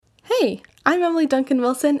Hey, I'm Emily Duncan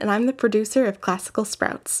Wilson, and I'm the producer of Classical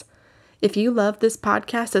Sprouts. If you love this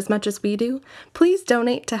podcast as much as we do, please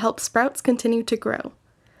donate to help Sprouts continue to grow.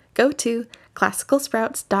 Go to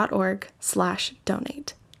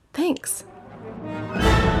classicalsprouts.org/donate. Thanks.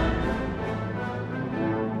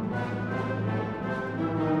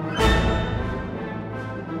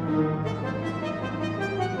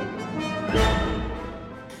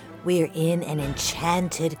 We're in an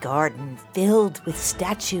enchanted garden filled with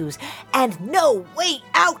statues and no way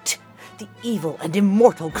out. The evil and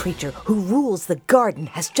immortal creature who rules the garden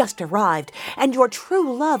has just arrived, and your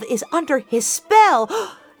true love is under his spell.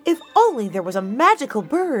 If only there was a magical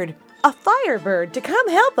bird, a firebird, to come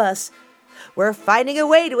help us. We're finding a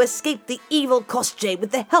way to escape the evil Kostje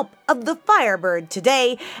with the help of the Firebird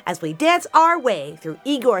today as we dance our way through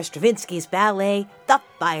Igor Stravinsky's ballet, The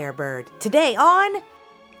Firebird. Today on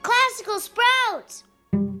Classical Sprouts!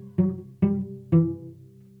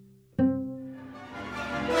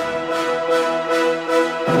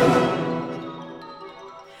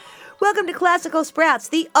 Welcome to Classical Sprouts,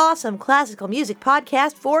 the awesome classical music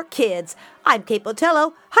podcast for kids. I'm Kate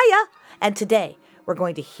Botello. Hiya! And today, we're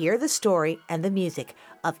going to hear the story and the music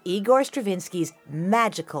of Igor Stravinsky's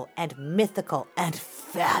magical and mythical and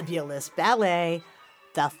fabulous ballet,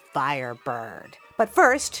 The Firebird. But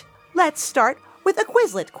first, let's start with a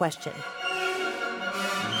Quizlet question.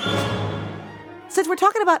 Since we're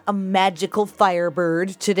talking about a magical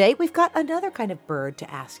firebird today, we've got another kind of bird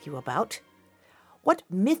to ask you about. What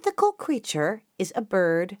mythical creature is a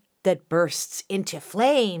bird that bursts into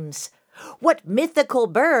flames? What mythical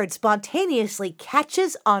bird spontaneously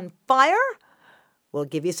catches on fire? We'll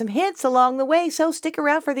give you some hints along the way, so stick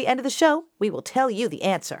around for the end of the show. We will tell you the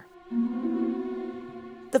answer.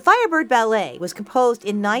 The Firebird Ballet was composed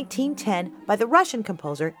in 1910 by the Russian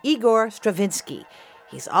composer Igor Stravinsky.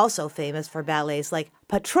 He's also famous for ballets like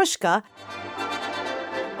Petrushka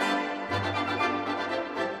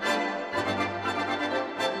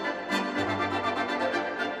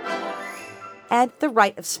and The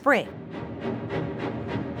Rite of Spring.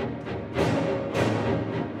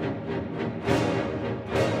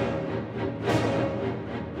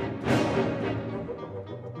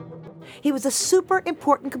 He was a super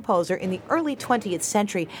important composer in the early 20th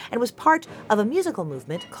century and was part of a musical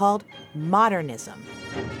movement called modernism.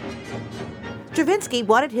 Stravinsky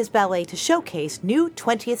wanted his ballet to showcase new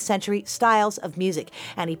 20th century styles of music,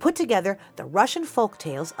 and he put together the Russian folk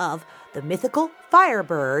tales of the mythical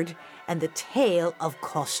Firebird and the tale of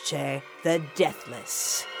Kostje the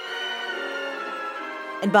Deathless.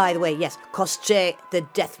 And by the way, yes, Kostje the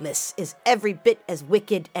Deathless is every bit as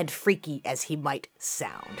wicked and freaky as he might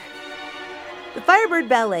sound. The Firebird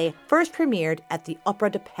Ballet first premiered at the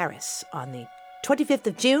Opera de Paris on the 25th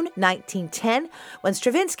of June, 1910, when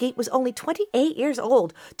Stravinsky was only 28 years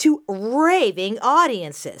old, to raving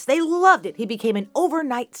audiences. They loved it. He became an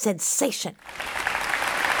overnight sensation.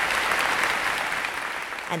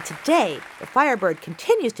 And today, the Firebird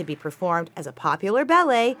continues to be performed as a popular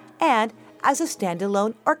ballet and as a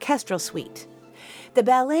standalone orchestral suite. The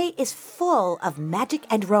ballet is full of magic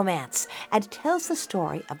and romance and tells the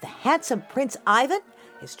story of the handsome Prince Ivan,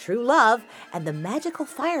 his true love, and the magical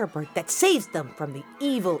firebird that saves them from the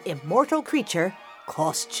evil, immortal creature,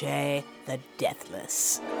 Kostje the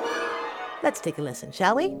Deathless. Let's take a listen,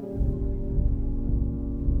 shall we?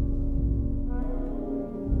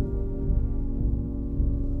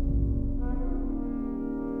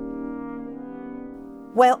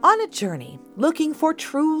 While on a journey looking for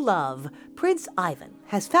true love, Prince Ivan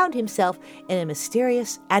has found himself in a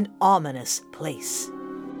mysterious and ominous place.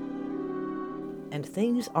 And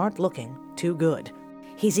things aren't looking too good.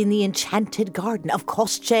 He's in the enchanted garden of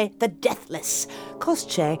Kostje the Deathless.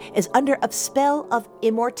 Kostje is under a spell of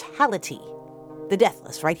immortality. The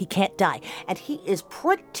Deathless, right? He can't die. And he is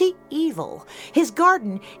pretty evil. His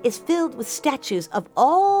garden is filled with statues of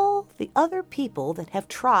all the other people that have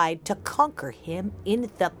tried to conquer him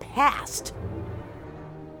in the past.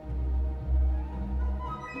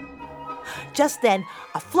 Just then,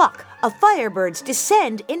 a flock of firebirds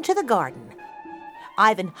descend into the garden.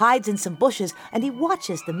 Ivan hides in some bushes and he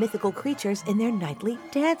watches the mythical creatures in their nightly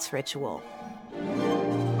dance ritual.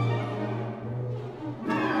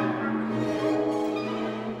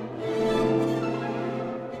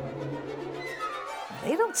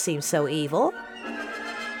 They don't seem so evil.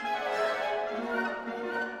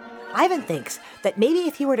 Ivan thinks that maybe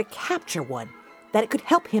if he were to capture one, that it could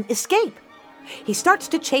help him escape. He starts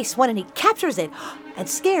to chase one and he captures it, and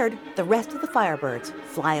scared, the rest of the firebirds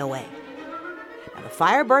fly away. Now the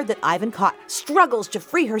firebird that Ivan caught struggles to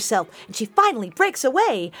free herself, and she finally breaks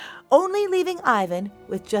away, only leaving Ivan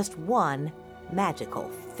with just one magical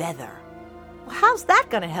feather. Well, how's that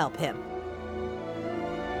going to help him?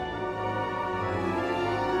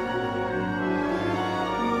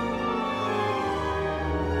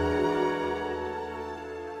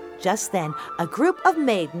 Just then, a group of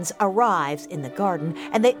maidens arrives in the garden,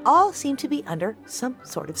 and they all seem to be under some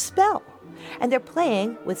sort of spell. And they're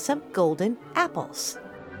playing with some golden apples.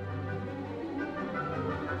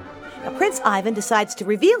 Now, Prince Ivan decides to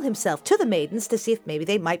reveal himself to the maidens to see if maybe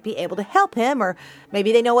they might be able to help him, or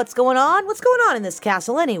maybe they know what's going on in this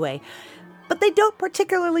castle anyway. But they don't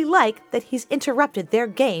particularly like that he's interrupted their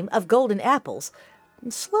game of golden apples.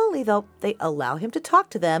 And slowly, though, they allow him to talk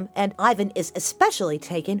to them, and Ivan is especially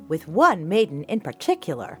taken with one maiden in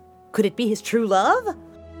particular. Could it be his true love?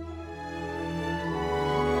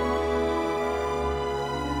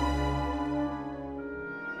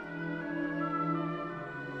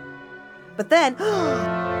 But then,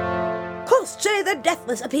 Koschei the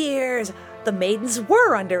Deathless appears! The maidens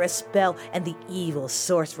were under a spell, and the evil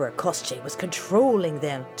sorcerer Koschei was controlling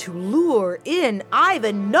them to lure in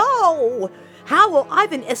Ivan. No! How will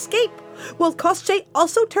Ivan escape? Will Koschei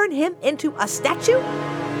also turn him into a statue?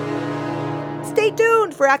 Stay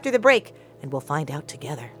tuned for after the break, and we'll find out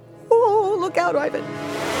together. Oh, look out, Ivan!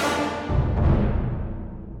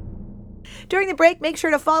 During the break, make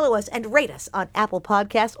sure to follow us and rate us on Apple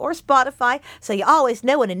Podcasts or Spotify so you always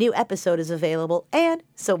know when a new episode is available, and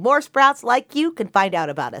so more Sprouts like you can find out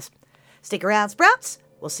about us. Stick around, Sprouts.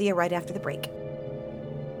 We'll see you right after the break.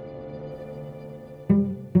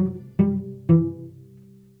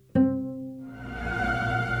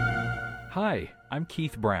 Hi, I'm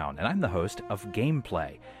Keith Brown, and I'm the host of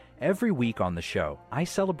Gameplay. Every week on the show, I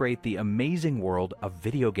celebrate the amazing world of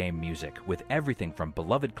video game music with everything from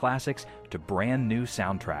beloved classics to brand new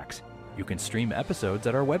soundtracks. You can stream episodes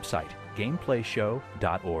at our website,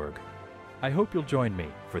 gameplayshow.org. I hope you'll join me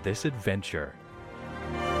for this adventure.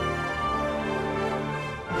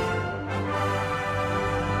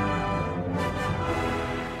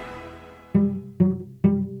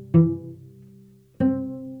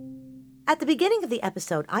 At the beginning of the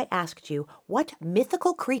episode, I asked you what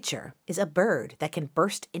mythical creature is a bird that can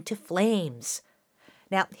burst into flames.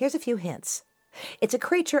 Now, here's a few hints. It's a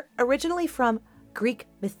creature originally from Greek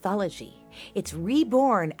mythology. It's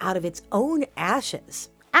reborn out of its own ashes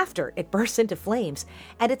after it bursts into flames,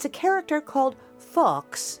 and it's a character called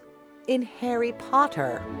Fawkes in Harry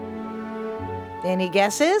Potter. Any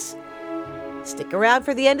guesses? Stick around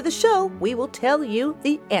for the end of the show. We will tell you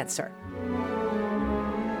the answer.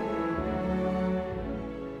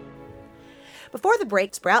 Before the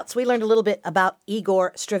break, Sprouts, we learned a little bit about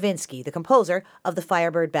Igor Stravinsky, the composer of the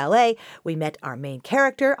Firebird ballet. We met our main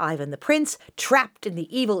character, Ivan the Prince, trapped in the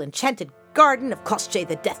evil enchanted garden of Koschei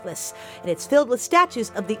the Deathless, and it's filled with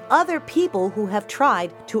statues of the other people who have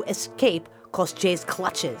tried to escape Koschei's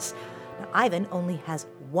clutches. Now, Ivan only has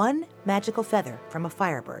one magical feather from a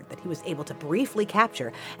firebird that he was able to briefly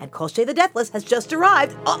capture, and Koschei the Deathless has just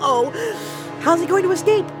arrived. Uh-oh! How's he going to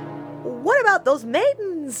escape? What about those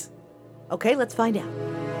maidens? Okay, let's find out.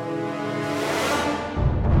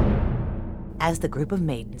 As the group of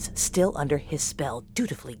maidens, still under his spell,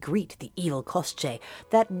 dutifully greet the evil Koschei,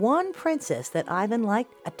 that one princess that Ivan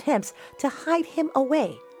liked attempts to hide him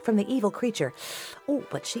away from the evil creature. Oh,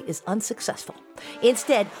 but she is unsuccessful.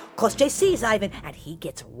 Instead, Koschei sees Ivan, and he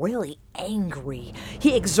gets really angry.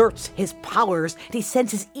 He exerts his powers, and he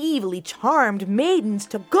sends his evilly charmed maidens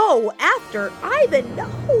to go after Ivan.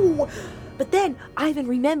 No! But then Ivan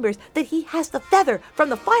remembers that he has the feather from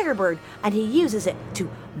the Firebird, and he uses it to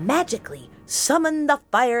magically summon the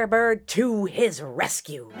Firebird to his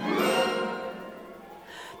rescue.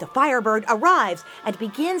 The Firebird arrives and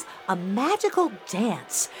begins a magical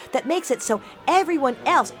dance that makes it so everyone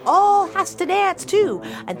else all has to dance too,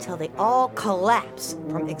 until they all collapse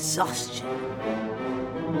from exhaustion.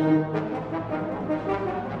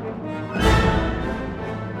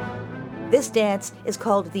 This dance is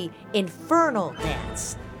called the Infernal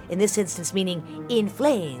Dance, in this instance meaning in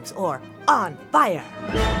flames or on fire.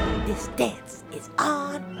 This dance is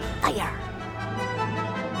on fire.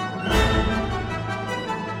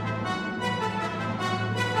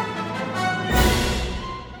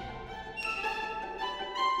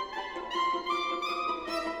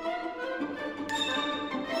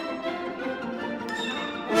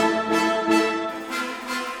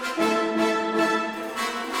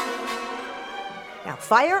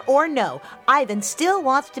 Fire or no, Ivan still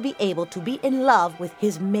wants to be able to be in love with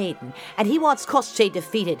his maiden, and he wants Koschei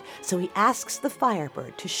defeated, so he asks the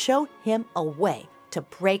Firebird to show him a way to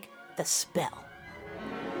break the spell.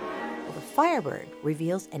 Well, the Firebird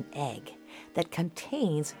reveals an egg that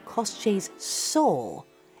contains Koschei's soul,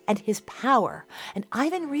 and his power. And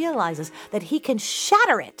Ivan realizes that he can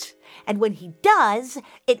shatter it. And when he does,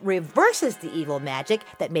 it reverses the evil magic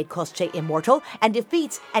that made Koschei immortal and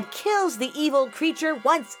defeats and kills the evil creature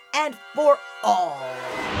once and for all.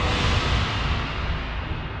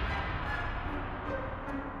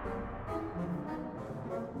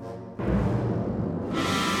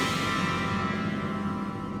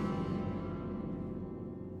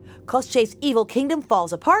 Koschei's evil kingdom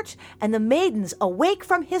falls apart, and the maidens awake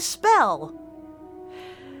from his spell.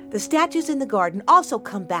 The statues in the garden also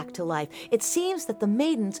come back to life. It seems that the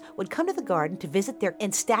maidens would come to the garden to visit their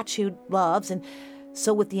enstatued loves, and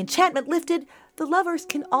so with the enchantment lifted, the lovers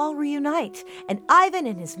can all reunite, and Ivan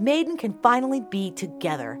and his maiden can finally be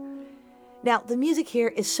together. Now, the music here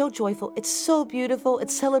is so joyful, it's so beautiful, it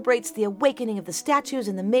celebrates the awakening of the statues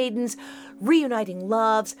and the maidens, reuniting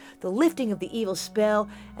loves, the lifting of the evil spell,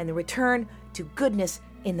 and the return to goodness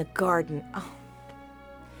in the garden. Oh,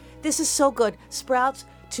 this is so good. Sprouts,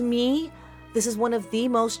 to me, this is one of the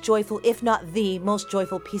most joyful, if not the most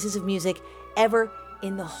joyful pieces of music ever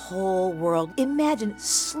in the whole world. Imagine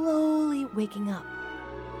slowly waking up.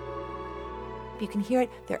 You can hear it,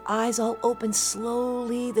 their eyes all open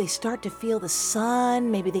slowly. They start to feel the sun.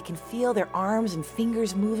 Maybe they can feel their arms and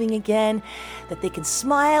fingers moving again. That they can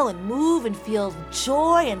smile and move and feel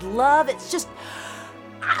joy and love. It's just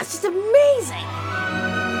amazing.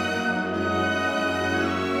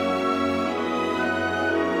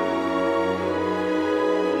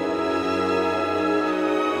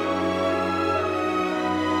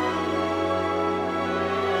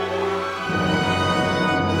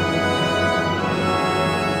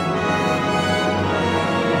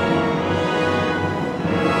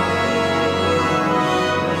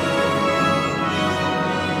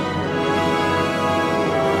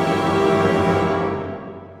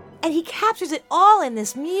 Captures it all in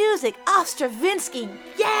this music. Oh, Stravinsky,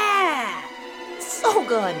 yeah! So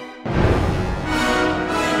good.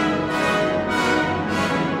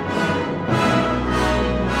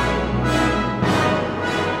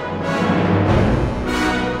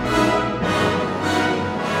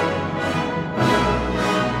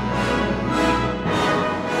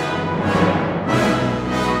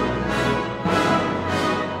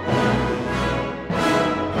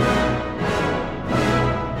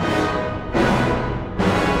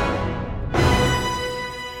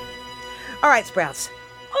 All right, Sprouts.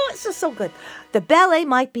 Oh, it's just so good. The ballet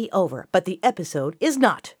might be over, but the episode is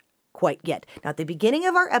not quite yet. Now, at the beginning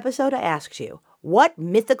of our episode, I asked you, what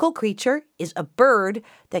mythical creature is a bird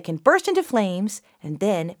that can burst into flames and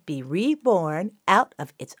then be reborn out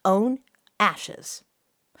of its own ashes?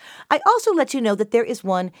 I also let you know that there is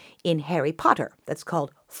one in Harry Potter that's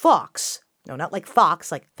called Fawkes. No, not like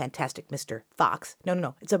Fox, like Fantastic Mr. Fox.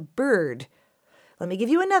 No. It's a bird. Let me give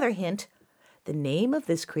you another hint. The name of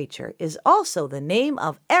this creature is also the name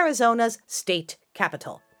of Arizona's state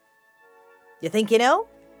capital. You think you know?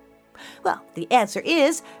 Well, the answer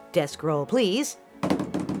is, desk roll please,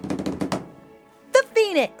 the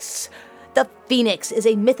phoenix. The phoenix is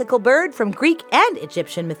a mythical bird from Greek and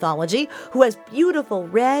Egyptian mythology who has beautiful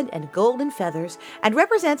red and golden feathers and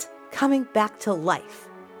represents coming back to life.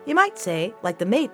 You might say, like the maiden,